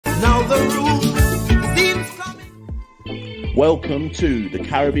Now the room seems coming. Welcome to the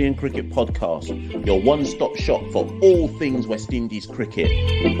Caribbean Cricket Podcast, your one-stop shop for all things West Indies cricket.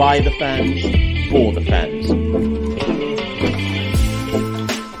 By the fans, for the fans.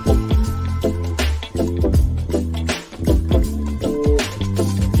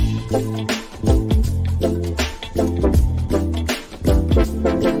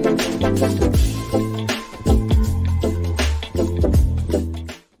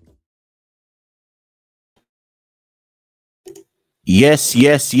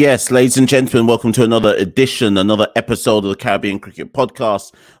 Yes, ladies and gentlemen, welcome to another edition, another episode of the Caribbean Cricket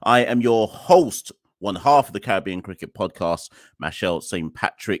Podcast. I am your host, one half of the Caribbean Cricket Podcast, Machel St.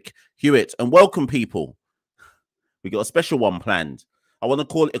 Patrick Hewitt. And welcome, people. We got a special one planned. I want to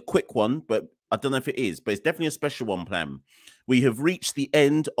call it a quick one, but I don't know if it is, but it's definitely a special one planned. We have reached the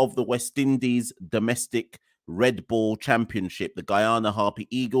end of the West Indies domestic Red Ball Championship. The Guyana Harpy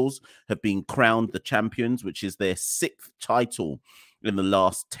Eagles have been crowned the champions, which is their 6th title in the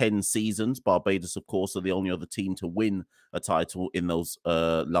last 10 seasons. Barbados, of course, are the only other team to win a title in those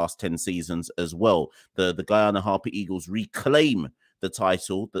last 10 seasons as well. The Guyana Harpy Eagles reclaim the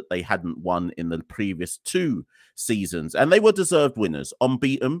title that they hadn't won in the previous 2 seasons, and they were deserved winners.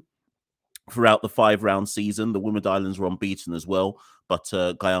 Unbeaten throughout the 5-round season. The Womad Islands were unbeaten as well, but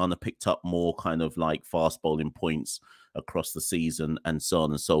Guyana picked up more kind of like fast bowling points across the season and so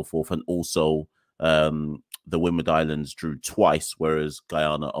on and so forth. And also the Womad Islands drew twice, whereas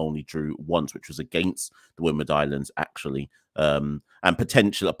Guyana only drew once, which was against the Womad Islands, actually. And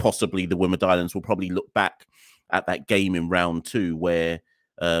possibly the Womad Islands will probably look back at that game in round 2 where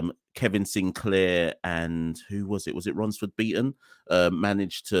Kevin Sinclair and who was it? Was it Ronsford Beaton?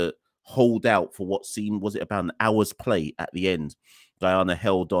 Managed to hold out for what seemed, was it about an hour's play at the end? Guyana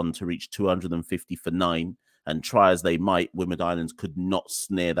held on to reach 250 for 9, and try as they might, Womad Islands could not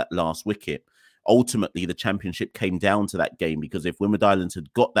snare that last wicket. Ultimately, the championship came down to that game, because if Womad Islands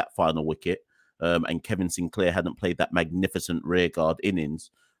had got that final wicket and Kevin Sinclair hadn't played that magnificent rearguard innings,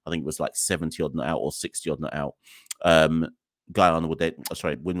 I think it was like 70 odd not out or 60 odd not out, Womad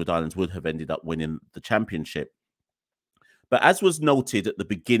Islands would have ended up winning the championship. But as was noted at the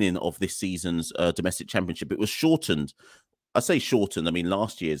beginning of this season's domestic championship, it was shortened. I say shortened, I mean,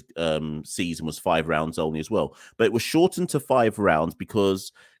 last year's season was 5 rounds only as well. But it was shortened to 5 rounds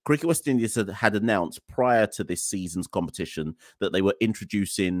because Cricket West Indies had announced prior to this season's competition that they were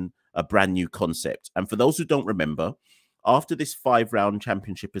introducing a brand new concept. And for those who don't remember, after this 5-round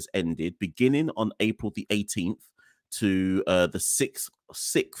championship has ended, beginning on April the 18th to the 6th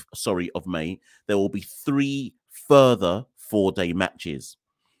of May, there will be 3 further 4-day matches.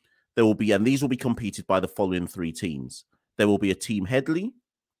 There will be, and these will be competed by the following 3 teams. There will be a team Headley,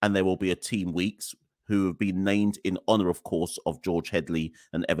 and there will be a team Weekes, who have been named in honour, of course, of George Headley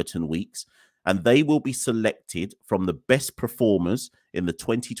and Everton Weekes. And they will be selected from the best performers in the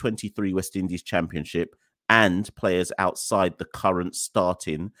 2023 West Indies Championship and players outside the current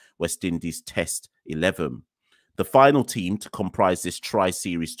starting West Indies Test 11. The final team to comprise this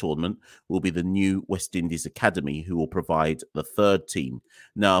tri-series tournament will be the new West Indies Academy, who will provide the 3rd team.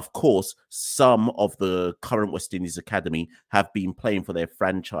 Now, of course, some of the current West Indies Academy have been playing for their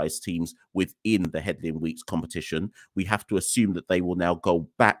franchise teams within the Headley-Weekes competition. We have to assume that they will now go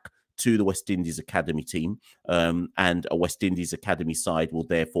back to the West Indies Academy team, and a West Indies Academy side will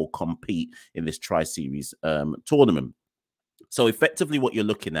therefore compete in this tri-series tournament. So effectively what you're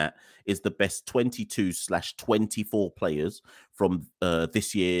looking at is the best 22/24 players from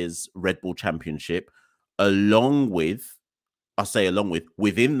this year's Red Ball Championship, within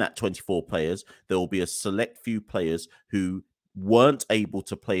that 24 players, there will be a select few players who weren't able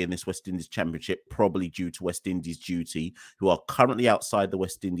to play in this West Indies Championship, probably due to West Indies duty, who are currently outside the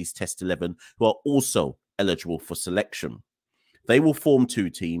West Indies Test 11, who are also eligible for selection. They will form 2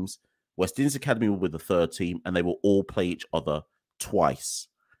 teams. West Indies Academy will be the 3rd team, and they will all play each other twice.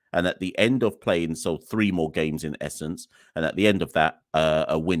 And at the end of playing, so 3 more games in essence, and at the end of that,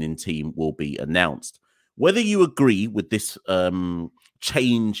 a winning team will be announced. Whether you agree with this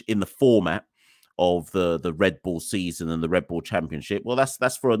change in the format of the Red Ball season and the Red Ball Championship, well,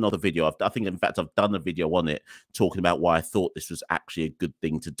 that's for another video. I think, in fact, I've done a video on it talking about why I thought this was actually a good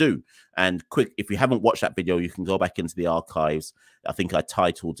thing to do. And quick, if you haven't watched that video, you can go back into the archives. I think I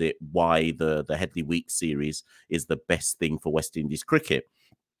titled it "Why the Headley-Weekes series is the best thing for West Indies cricket."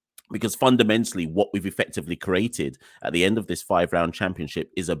 Because fundamentally, what we've effectively created at the end of this 5-round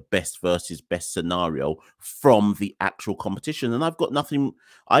championship is a best versus best scenario from the actual competition. And I've got nothing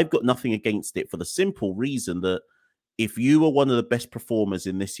against it, for the simple reason that if you were one of the best performers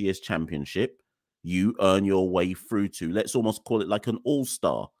in this year's championship, you earn your way through to, let's almost call it like an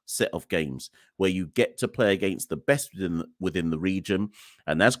all-star set of games where you get to play against the best within the region.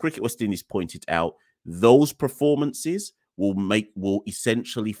 And as Cricket West Indies pointed out, those performances will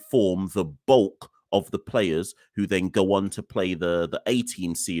essentially form the bulk of the players who then go on to play the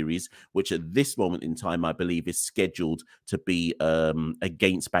A-team series, which at this moment in time, I believe, is scheduled to be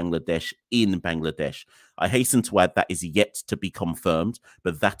against Bangladesh in Bangladesh. I hasten to add that is yet to be confirmed,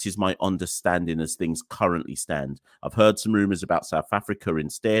 but that is my understanding as things currently stand. I've heard some rumors about South Africa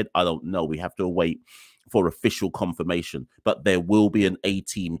instead. I don't know. We have to wait for official confirmation, but there will be an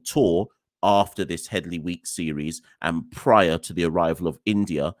A-team tour after this Headley-Weekes series and prior to the arrival of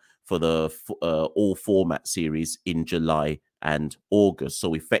India for the all-format series in July and August.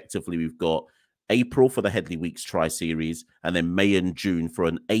 So effectively, we've got April for the Headley-Weekes tri-series, and then May and June for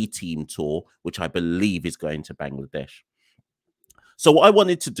an A-team tour, which I believe is going to Bangladesh. So what I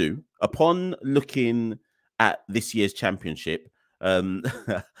wanted to do, upon looking at this year's championship,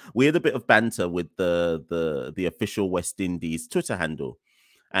 we had a bit of banter with the official West Indies Twitter handle.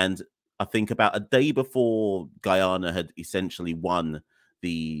 And I think about a day before Guyana had essentially won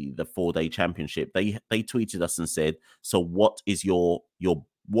the 4-day championship, they tweeted us and said, so what is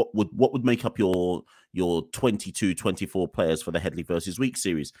what would make up your 22-24 players for the Headley versus Weekes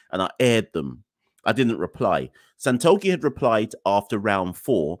series? And I aired them. I didn't reply. Santoki had replied after round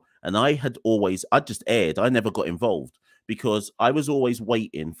 4, and I just aired. I never got involved because I was always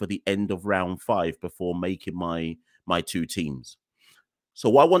waiting for the end of round 5 before making my two teams. So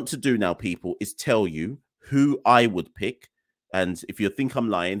what I want to do now, people, is tell you who I would pick. And if you think I'm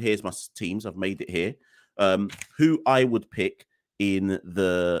lying, here's my teams. I've made it here. Who I would pick in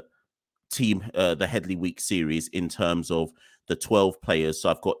the team, the Headley-Weekes series in terms of the 12 players.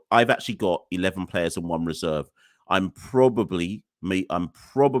 So I've actually got 11 players and 1 reserve. I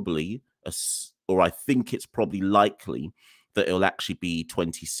think it's probably likely that it'll actually be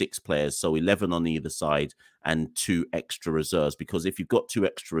 26 players, so 11 on either side and 2 extra reserves. Because if you've got 2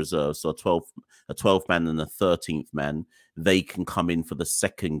 extra reserves, so a 12 man and a 13th man, they can come in for the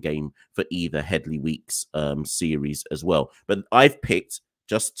second game for either Headley-Weekes series as well. But I've picked,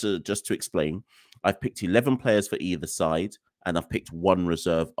 just to explain, I've picked 11 players for either side, and I've picked 1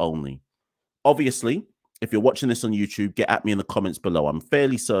 reserve only. Obviously, if you're watching this on YouTube, get at me in the comments below. I'm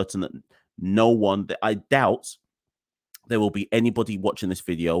fairly certain that I doubt there will be anybody watching this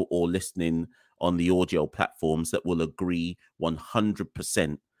video or listening on the audio platforms that will agree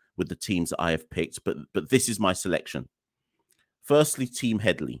 100% with the teams that I have picked. But this is my selection. Firstly, Team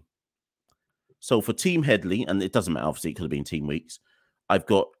Headley. So for Team Headley, and it doesn't matter, obviously, it could have been Team Weekes, I've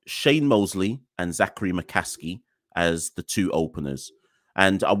got Shane Mosley and Zachary McCaskey as the 2 openers.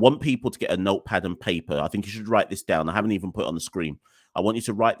 And I want people to get a notepad and paper. I think you should write this down. I haven't even put it on the screen. I want you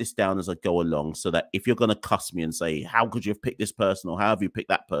to write this down as I go along so that if you're going to cuss me and say, how could you have picked this person or how have you picked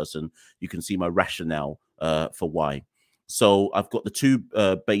that person, you can see my rationale for why. So I've got the 2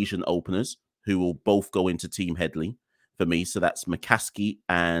 Bayesian openers who will both go into Team Headley for me. So that's McCaskey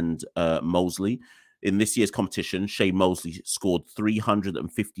and Mosley. In this year's competition, Shane Mosley scored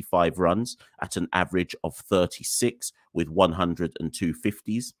 355 runs at an average of 36 with 102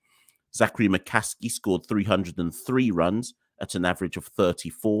 50s. Zachary McCaskey scored 303 runs at an average of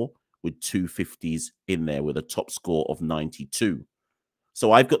 34 with 2 50s in there with a top score of 92.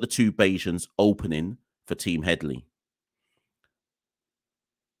 So I've got the 2 Bayesians opening for Team Headley.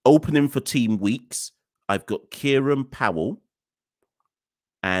 Opening for Team Weekes, I've got Kieran Powell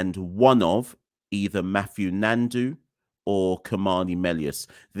and one of either Matthew Nandu or Kamani Melius.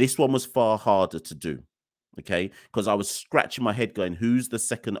 This one was far harder to do, okay? Because I was scratching my head going, who's the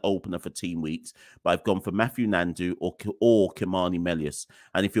second opener for Team Weekes? But I've gone for Matthew Nandu or Kamani Melius.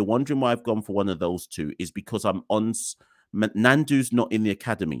 And if you're wondering why I've gone for one of those 2, is because Nandu's not in the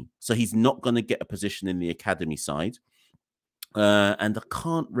academy. So he's not going to get a position in the academy side. And I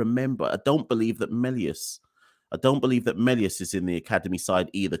can't remember. I don't believe that Melius is in the academy side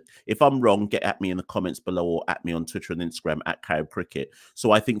either. If I'm wrong, get at me in the comments below or at me on Twitter and Instagram at Carib Cricket.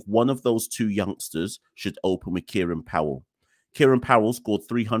 So I think one of those 2 youngsters should open with Kieran Powell. Kieran Powell scored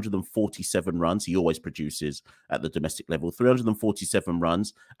 347 runs. He always produces at the domestic level. 347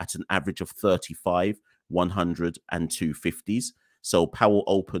 runs at an average of 35, 100 and 2 50s. So Powell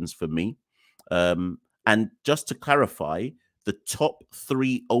opens for me. And just to clarify, the top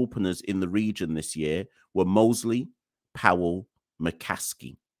 3 openers in the region this year were Mosley, Powell,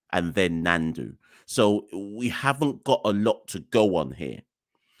 McCaskey, and then Nandu. So we haven't got a lot to go on here.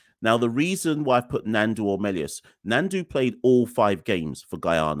 Now, the reason why I've put Nandu or Melius, Nandu played all 5 games for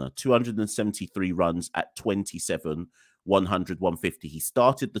Guyana, 273 runs at 27 100, 150. He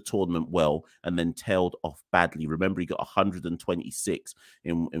started the tournament well and then tailed off badly. Remember, he got 126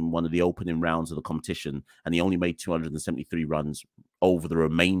 in one of the opening rounds of the competition, and he only made 273 runs over the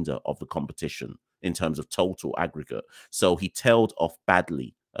remainder of the competition in terms of total aggregate. So he tailed off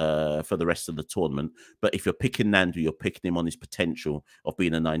badly for the rest of the tournament. But if you're picking Nandu, you're picking him on his potential of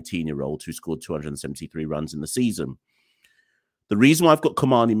being a 19-year-old who scored 273 runs in the season. The reason why I've got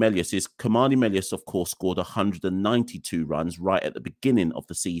Kamani Melius is Kamani Melius, of course, scored 192 runs right at the beginning of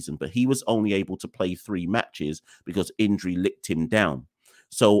the season, but he was only able to play 3 matches because injury licked him down.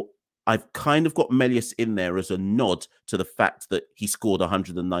 So I've kind of got Melius in there as a nod to the fact that he scored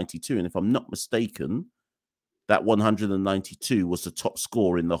 192. And if I'm not mistaken, that 192 was the top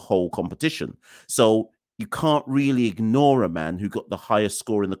score in the whole competition. So you can't really ignore a man who got the highest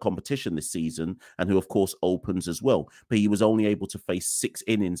score in the competition this season and who, of course, opens as well. But he was only able to face 6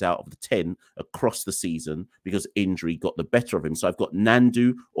 innings out of the 10 across the season because injury got the better of him. So I've got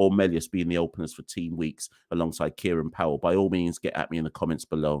Nandu or Melius being the openers for Team Weekes alongside Kieran Powell. By all means, get at me in the comments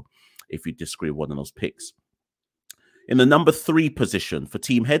below if you disagree with one of those picks. In the number 3 position for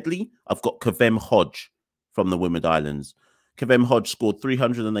Team Headley, I've got Kavem Hodge from the Windward Islands. Kavem Hodge scored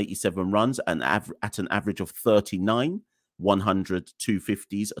 387 runs and at an average of 39, 100,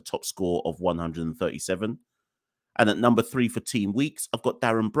 250s, a top score of 137. And at number 3 for Team Weekes, I've got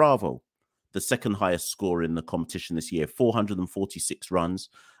Darren Bravo, the second highest scorer in the competition this year, 446 runs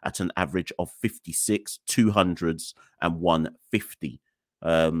at an average of 56, 200s, and 150.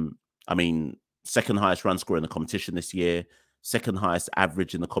 I mean, second highest run scorer in the competition this year, second highest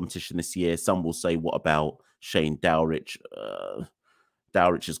average in the competition this year. Some will say, what about Shane Dowrich?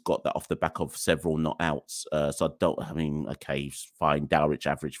 Dowrich has got that off the back of several not outs. Okay, fine. Dowrich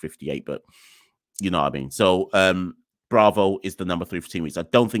average 58, but you know what I mean? So Bravo is the number 3 for Team Weekes. I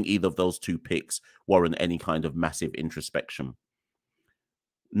don't think either of those 2 picks warrant any kind of massive introspection.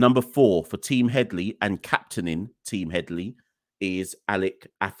 Number 4 for Team Headley and captaining Team Headley is Alick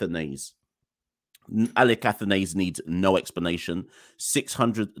Athanaze. Alick Athanaze needs no explanation.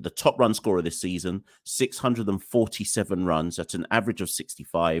 600, the top run scorer this season, 647 runs at an average of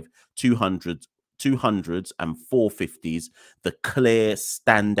 65, 200, 200s and 450s. The clear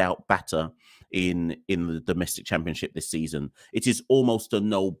standout batter in the domestic championship this season. It is almost a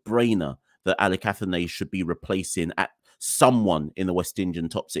no-brainer that Alick Athanaze should be replacing at someone in the West Indian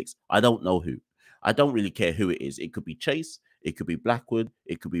top 6. I don't know who. I don't really care who it is. It could be Chase. It could be Blackwood.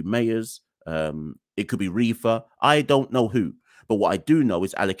 It could be Mayers. It could be Reefer. I don't know who. But what I do know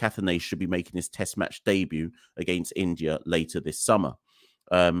is Alick Athanaze should be making his test match debut against India later this summer.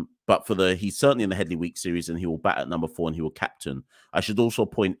 But he's certainly in the Headley-Weekes series and he will bat at number 4 and he will captain. I should also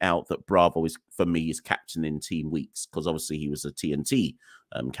point out that Bravo for me is captain in Team Weekes because obviously he was a TNT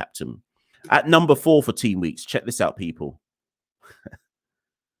captain. At number 4 for Team Weekes, check this out, people.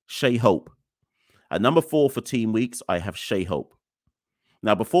 Shai Hope. At number 4 for Team Weekes, I have Shai Hope.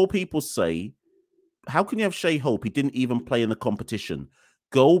 Now, before people say, how can you have Shai Hope? He didn't even play in the competition.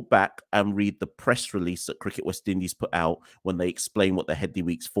 Go back and read the press release that Cricket West Indies put out when they explained what the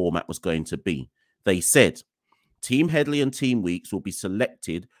Headley-Weekes format was going to be. They said, Team Headley and Team Weekes will be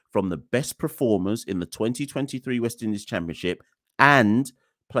selected from the best performers in the 2023 West Indies Championship and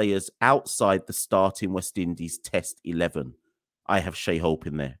players outside the starting West Indies Test 11. I have Shai Hope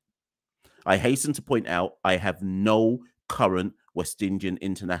in there. I hasten to point out I have no current West Indian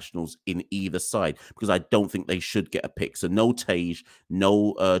internationals in either side because I don't think they should get a pick. So no Tage,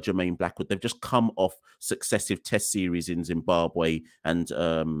 no Jermaine Blackwood. They've just come off successive test series in Zimbabwe and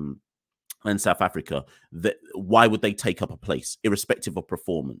South Africa. Why would they take up a place, irrespective of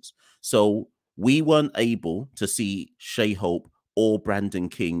performance? So we weren't able to see Shai Hope or Brandon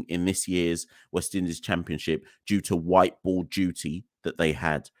King in this year's West Indies Championship due to white ball duty that they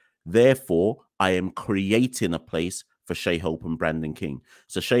had. Therefore, I am creating a place for Shai Hope and Brandon King.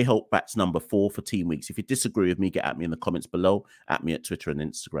 So Shai Hope bats number 4 for Team Weekes. If you disagree with me, get at me in the comments below, at me at Twitter and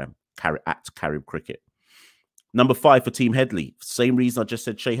Instagram, at Carib Cricket. Number 5 for Team Headley. Same reason I just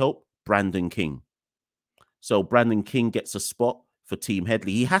said Shai Hope, Brandon King. So Brandon King gets a spot for Team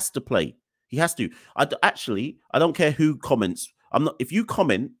Headley. He has to play. He has to. I don't care who comments. If you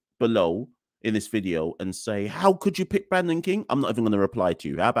comment below in this video and say, how could you pick Brandon King? I'm not even going to reply to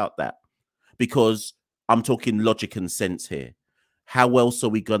you. How about that? Because I'm talking logic and sense here. How else are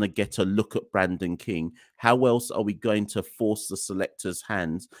we going to get a look at Brandon King? How else are we going to force the selector's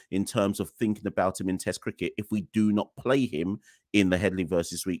hands in terms of thinking about him in Test cricket if we do not play him in the Headley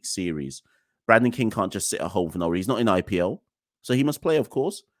versus Weekes series? Brandon King can't just sit at home for no reason. He's not in IPL, so he must play, of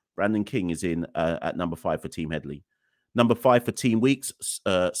course. Brandon King is in at number 5 for Team Headley. Number 5 for Team Weekes,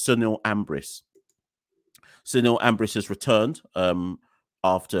 Sunil Ambris. Sunil Ambrish has returned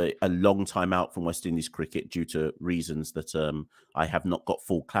after a long time out from West Indies cricket due to reasons that I have not got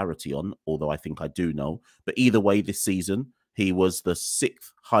full clarity on, although I think I do know. But either way, this season, he was the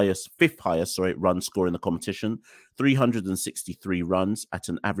fifth highest run scorer in the competition, 363 runs at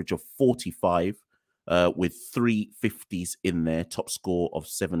an average of 45, with 3 50s in there, top score of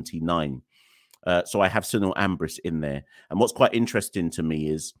 79. So I have Sunil Ambrish in there. And what's quite interesting to me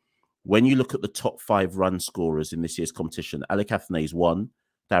is when you look at the top 5 run scorers in this year's competition, Alick Athanaze 1,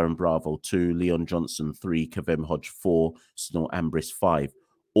 Darren Bravo 2, Leon Johnson 3, Kavem Hodge 4, Sunil Ambrish 5.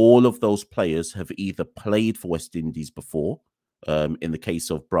 All of those players have either played for West Indies before, in the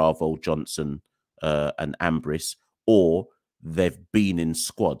case of Bravo, Johnson, and Ambrish, or they've been in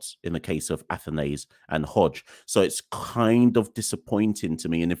squads in the case of Athanaze and Hodge. So it's kind of disappointing to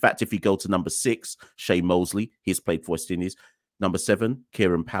me. And in fact, if you go to number 6, Shea Mosley, he's played for West Indies. Number 7,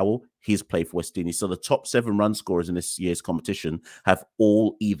 Kieran Powell, he's played for West Indies. So the top 7 run scorers in this year's competition have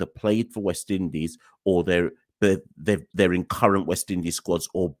all either played for West Indies or they're in current West Indies squads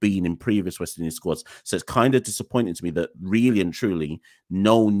or been in previous West Indies squads. So it's kind of disappointing to me that really and truly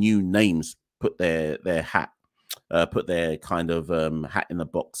no new names put their hat. Put their kind of hat in the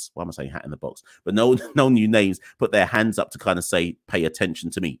box. Why am I saying hat in the box? But no new names put their hands up to kind of say, pay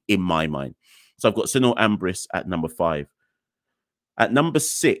attention to me, in my mind. So I've got Sunil Ambrish at number 5. At number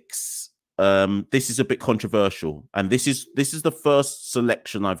 6, this is a bit controversial. And this is the first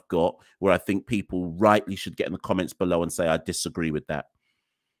selection I've got where I think people rightly should get in the comments below and say, I disagree with that.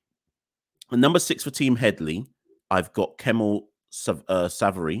 At number 6 for Team Headley, I've got Kemal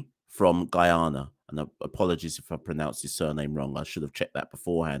Savary from Guyana. And apologies if I pronounced his surname wrong. I should have checked that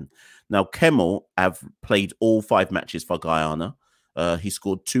beforehand. Now, Kemal have played all 5 matches for Guyana. He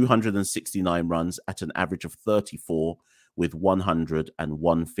scored 269 runs at an average of 34 with 100 and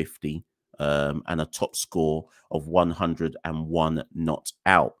 150 and a top score of 101 not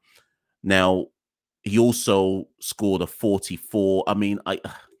out. Now, he also scored a 44. I mean,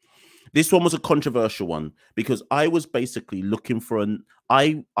 this one was a controversial one because I was basically looking for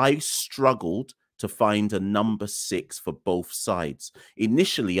I struggled to find a number 6 for both sides.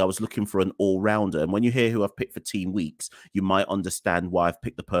 Initially, I was looking for an all-rounder. And when you hear who I've picked for Team Weekes, you might understand why I've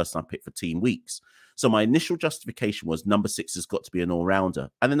picked the person I picked for Team Weekes. So my initial justification was number 6 has got to be an all-rounder.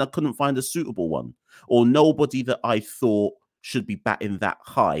 And then I couldn't find a suitable one or nobody that I thought should be batting that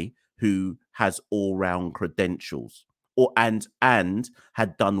high who has all-round credentials or and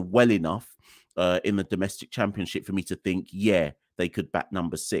had done well enough in the domestic championship for me to think, yeah, they could bat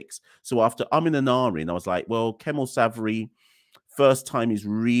number 6. So after umming and ahhing, I was like, well, Kemal Savary, first time he's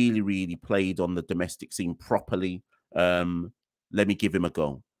really played on the domestic scene properly. Let me give him a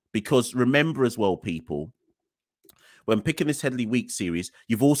go. Because remember as well, people, when picking this Headley-Weekes series,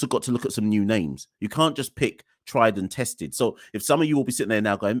 you've also got to look at some new names. You can't just pick tried and tested. So if some of you will be sitting there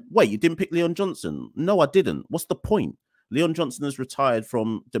now going, wait, you didn't pick Leon Johnson? No, I didn't. What's the point? Leon Johnson has retired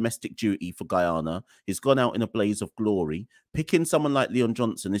from domestic duty for Guyana. He's gone out in a blaze of glory. Picking someone like Leon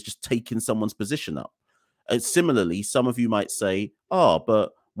Johnson is just taking someone's position up. Similarly, some of you might say, oh,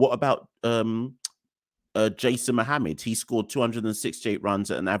 but what about Jason Mohammed? He scored 268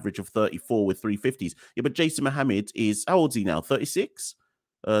 runs at an average of 34 with 350s. Yeah, but Jason Mohammed is, how old is he now? 36?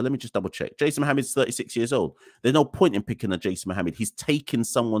 Let me just double check. Jason Mohammed's 36 years old. There's no point in picking a Jason Mohammed. He's taken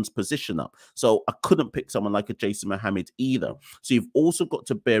someone's position up. So I couldn't pick someone like a Jason Mohammed either. So you've also got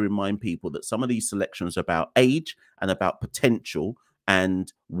to bear in mind, people, that some of these selections are about age and about potential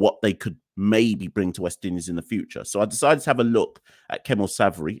and what they could maybe bring to West Indies in the future. So I decided to have a look at Kemal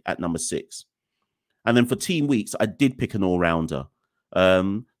Savary at number 6. And then for Team Weekes, I did pick an all-rounder.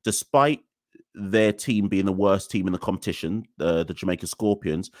 Despite their team being the worst team in the competition, the Jamaica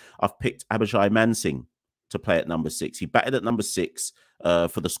Scorpions, I've picked Abhijay Mansingh to play at number 6. He batted at number 6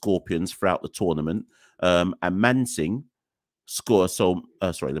 for the Scorpions throughout the tournament. And Mansingh scored,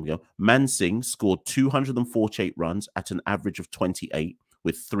 Mansingh scored 248 runs at an average of 28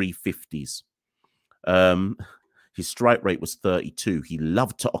 with 350s. His strike rate was 32. He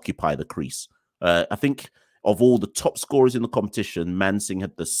loved to occupy the crease. I think of all the top scorers in the competition, Mansingh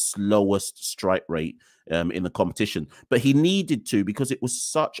had the slowest strike rate in the competition. But he needed to, because it was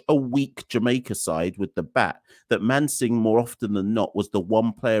such a weak Jamaica side with the bat, that Mansingh, more often than not, was the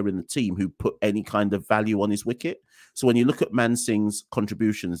one player in the team who put any kind of value on his wicket. So when you look at Mansingh's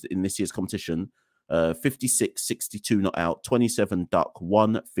contributions in this year's competition, 56, 62 not out, 27 duck,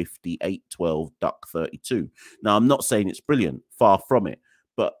 158, 12 duck, 32. Now, I'm not saying it's brilliant, far from it.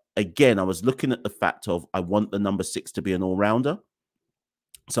 But again, I was looking at the fact of I want the number 6 to be an all-rounder.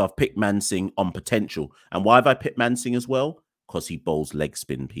 So I've picked Mansingh on potential. And why have I picked Mansingh as well? because he bowls leg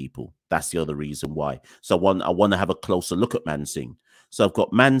spin, people. That's the other reason why. So I want to have a closer look at Mansingh. So I've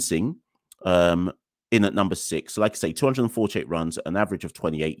got Mansingh in at number 6. So like I say, 248 runs, an average of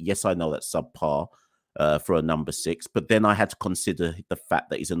 28. Yes, I know that's subpar for a number 6, but then I had to consider the fact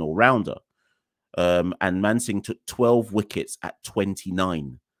that he's an all-rounder. And Mansingh took 12 wickets at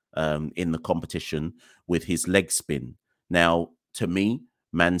 29 in the competition with his leg spin. Now, to me,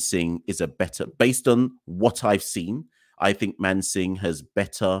 Mansingh is a better, based on what I've seen, I think Mansingh has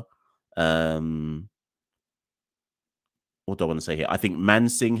better, what do I want to say here? I think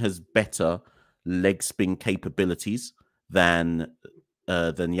Mansingh has better leg spin capabilities than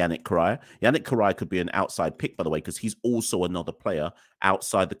Yannick Correa. Yannick Correa could be an outside pick, by the way, because he's also another player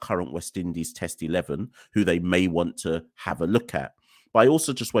outside the current West Indies Test 11 who they may want to have a look at. But I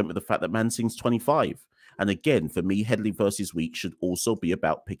also just went with the fact that Mansingh's 25. And again, for me, Headley versus Weekes should also be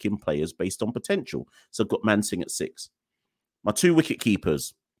about picking players based on potential. So I've got Mansingh at 6. My 2 wicket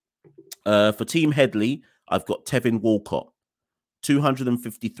keepers. For Team Headley, I've got Tevin Walcott.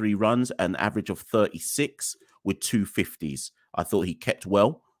 253 runs, an average of 36 with 2 50s. I thought he kept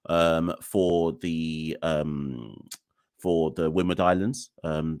well for the Windward Islands.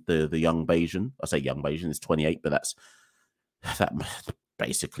 The young Bayesian. I say young Bayesian, is 28, but that's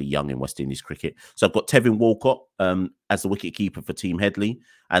basically young in West Indies cricket. So I've got Tevin Walcott as the wicketkeeper for Team Headley,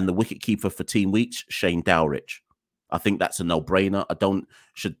 and the wicketkeeper for Team Weekes, Shane Dowrich. I think that's a no-brainer.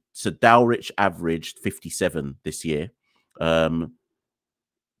 So Dowrich averaged 57 this year,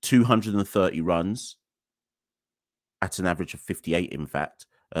 230 runs at an average of 58. In fact,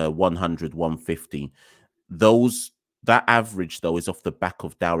 100, 150. That average though is off the back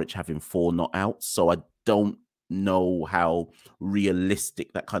of Dowrich having 4 not outs. So I don't know how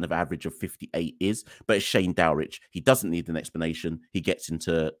realistic that kind of average of 58 is, but it's Shane Dowrich. He doesn't need an explanation. He gets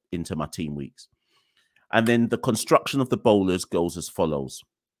into my Team Weekes. And then the construction of the bowlers goes as follows.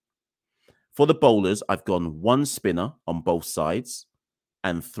 For the bowlers, I've gone 1 spinner on both sides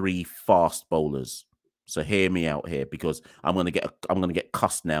and 3 fast bowlers. So hear me out here, because I'm gonna get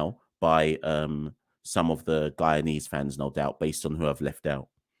cussed now by some of the Guyanese fans, no doubt, based on who I've left out.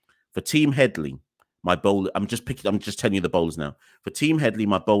 For Team Headley, my bowler, I'm just telling you the bowlers now. For Team Headley,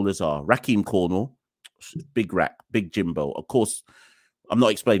 my bowlers are Rakeem Cornwall, big Rack, big Jimbo. Of course, I'm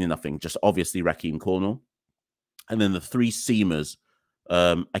not explaining nothing, just obviously Rakeem Cornwall. And then the 3 seamers,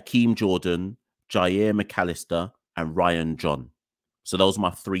 Akeem Jordan, Jair McAllister, and Ryan John. So those are my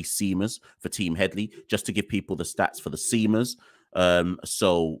 3 seamers for Team Headley. Just to give people the stats for the seamers.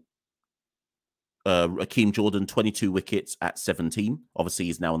 Akeem Jordan, 22 wickets at 17. Obviously,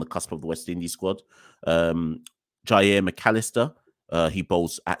 he's now on the cusp of the West Indies squad. Jair McAllister, he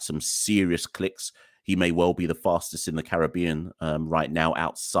bowls at some serious clicks. He may well be the fastest in the Caribbean right now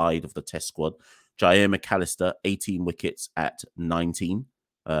outside of the Test squad. Jair McAllister, 18 wickets at 19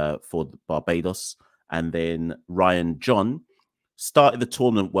 for Barbados. And then Ryan John started the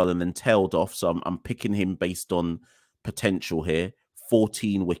tournament well and then tailed off. So I'm picking him based on potential here.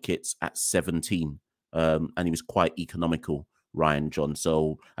 14 wickets at 17. And he was quite economical, Ryan John.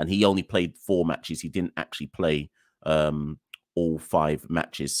 So, and he only played 4 matches. He didn't actually play all 5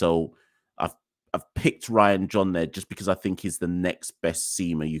 matches. So I've picked Ryan John there just because I think he's the next best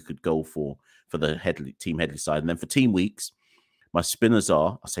seamer you could go for the Team Headley side. And then for Team Weekes, my spinners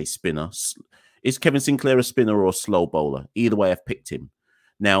are, I say spinner, is Kevin Sinclair a spinner or a slow bowler? Either way, I've picked him.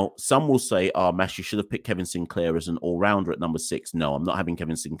 Now, some will say, Mash, you should have picked Kevin Sinclair as an all-rounder at number 6. No, I'm not having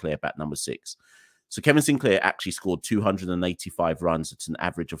Kevin Sinclair bat number 6. So Kevin Sinclair actually scored 285 runs at an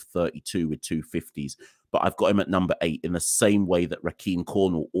average of 32 with 2 50s. But I've got him at number 8 in the same way that Rakeem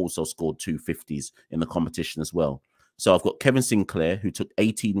Cornwall also scored 2 50s in the competition as well. So I've got Kevin Sinclair, who took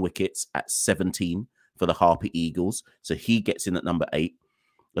 18 wickets at 17 for the Harpy Eagles. So he gets in at number 8.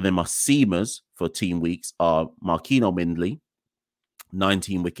 And then my seamers for Team Weekes are Marquino Mindley,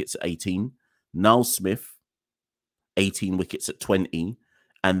 19 wickets at 18. Niall Smith, 18 wickets at 20.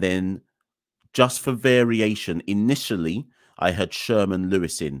 And then just for variation, initially I had Sherman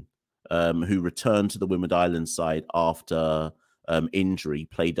Lewis in, who returned to the Windward Islands side after injury.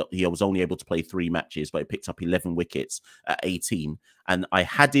 He was only able to play 3 matches, but he picked up 11 wickets at 18. And I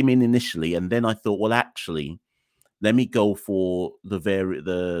had him in initially, and then I thought, well, actually, let me go for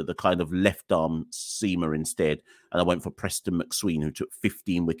the kind of left arm seamer instead. And I went for Preston McSween, who took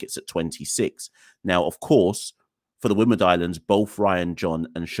 15 wickets at 26. Now, of course, for the Windward Islands, both Ryan John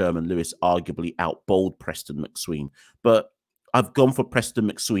and Sherman Lewis arguably outbowled Preston McSween. But I've gone for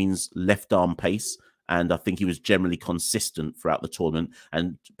Preston McSween's left arm pace, and I think he was generally consistent throughout the tournament.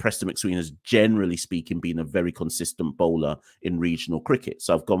 And Preston McSween has, generally speaking, been a very consistent bowler in regional cricket.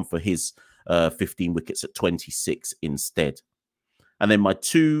 So I've gone for his 15 wickets at 26 instead. And then my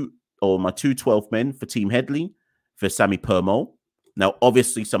two 12 men for Team Headley, for Sammy Permo. Now,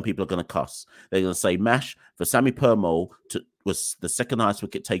 obviously, some people are going to cuss. They're going to say, Mash, for Sammy Permo was the second highest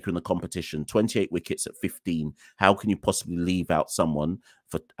wicket taker in the competition, 28 wickets at 15. How can you possibly leave out someone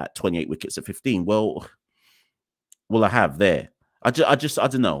at 28 wickets at 15? Well, I have there. I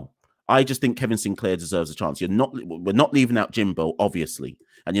don't know. I just think Kevin Sinclair deserves a chance. We're not leaving out Jimbo, obviously.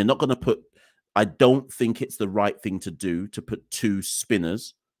 And you're not going to put, I don't think it's the right thing to do to put two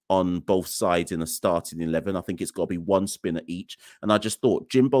spinners on both sides in a starting 11. I think it's got to be one spinner each. And I just thought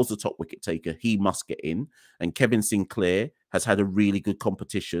Jimbo's the top wicket taker. He must get in. And Kevin Sinclair has had a really good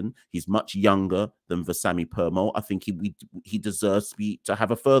competition. He's much younger than Versamy Permo. I think he deserves to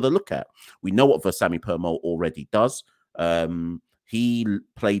have a further look at. We know what Versamy Permo already does. He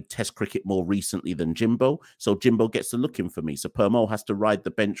played Test cricket more recently than Jimbo. So Jimbo gets to look in for me. So Permo has to ride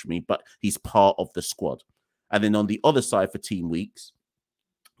the bench for me, but he's part of the squad. And then on the other side for Team Weekes,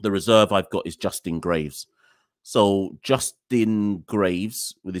 the reserve I've got is Justin Graves. So Justin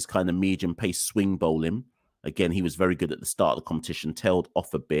Graves, with his kind of medium pace swing bowling, again, he was very good at the start of the competition, tailed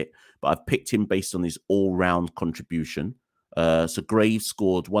off a bit, but I've picked him based on his all-round contribution. So Graves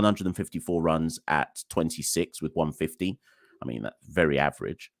scored 154 runs at 26 with 150. I mean, that's very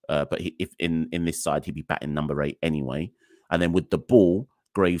average. But if in this side, he'd be batting number 8 anyway. And then with the ball,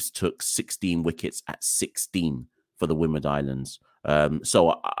 Graves took 16 wickets at 16 for the Windward Islands.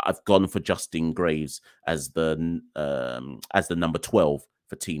 So I've gone for Justin Graves as the number 12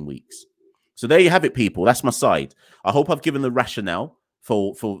 for Team Weekes. So there you have it, people. That's my side. I hope I've given the rationale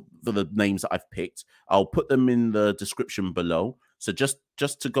for the names that I've picked. I'll put them in the description below. So just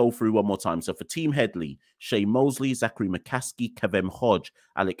to go through one more time. So for Team Headley, Shea Mosley, Zachary McCaskey, Kevem Hodge,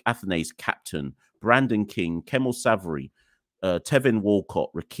 Alick Athanaze, captain, Brandon King, Kemel Savory, Tevin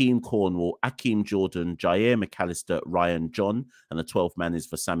Walcott, Rakeem Cornwall, Akeem Jordan, Jair McAllister, Ryan John, and the 12th man is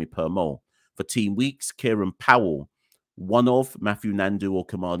for Sammy Permo. For Team Weekes, Kieran Powell, one of Matthew Nandu or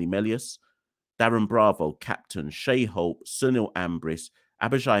Kamali Melius, Darren Bravo, captain, Shea Hope, Sunil Ambris,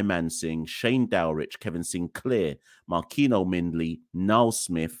 Abhijay Mansingh, Shane Dowrich, Kevin Sinclair, Markino Mindley, Niall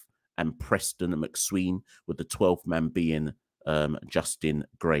Smith, and Preston McSween, with the 12th man being Justin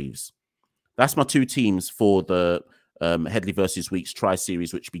Graves. That's my two teams for the Headley versus Weekes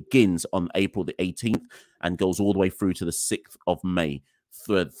Tri-Series, which begins on April the 18th and goes all the way through to the 6th of May.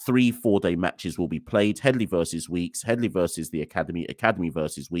 3 4-day matches will be played. Headley versus Weekes, Headley versus the Academy, Academy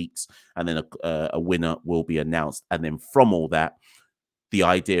versus Weekes, and then a winner will be announced. And then from all that, the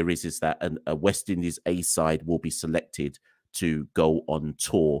idea is that a West Indies A side will be selected to go on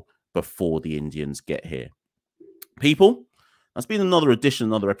tour before the Indians get here. People, that's been another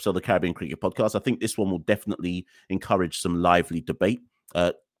episode of the Caribbean Cricket Podcast. I think this one will definitely encourage some lively debate.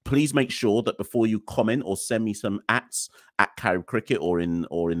 Please make sure that before you comment or send me some @at Carib Cricket or in the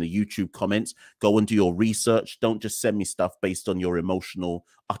YouTube comments, go and do your research. Don't just send me stuff based on your emotional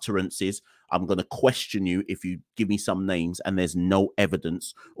utterances. I'm going to question you if you give me some names and there's no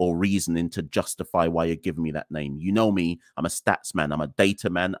evidence or reasoning to justify why you're giving me that name. You know me, I'm a stats man, I'm a data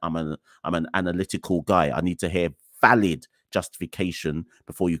man, I'm an analytical guy. I need to hear valid justification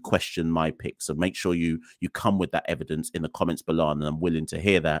before you question my picks. So make sure you come with that evidence in the comments below, and I'm willing to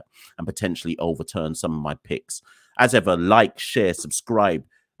hear that and potentially overturn some of my picks. As ever, like, share, subscribe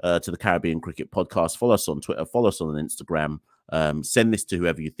to the Caribbean Cricket Podcast. Follow us on Twitter, follow us on Instagram. Send this to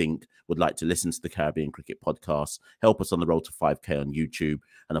whoever you think would like to listen to the Caribbean Cricket Podcast. Help us on the road to 5K on YouTube.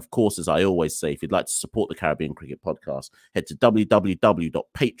 And of course, as I always say, if you'd like to support the Caribbean Cricket Podcast, head to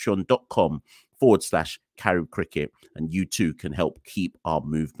www.patreon.com/Carib Cricket, and you too can help keep our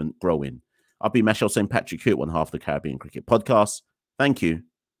movement growing. I'll be Machel St. Patrick here at one half of the Caribbean Cricket Podcast. Thank you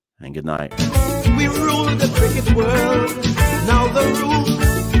and good night. We rule the cricket world. Now the rule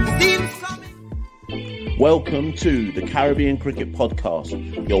seems coming. Welcome to the Caribbean Cricket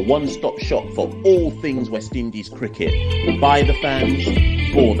Podcast, your one-stop shop for all things West Indies cricket. By the fans,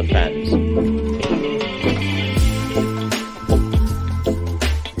 for the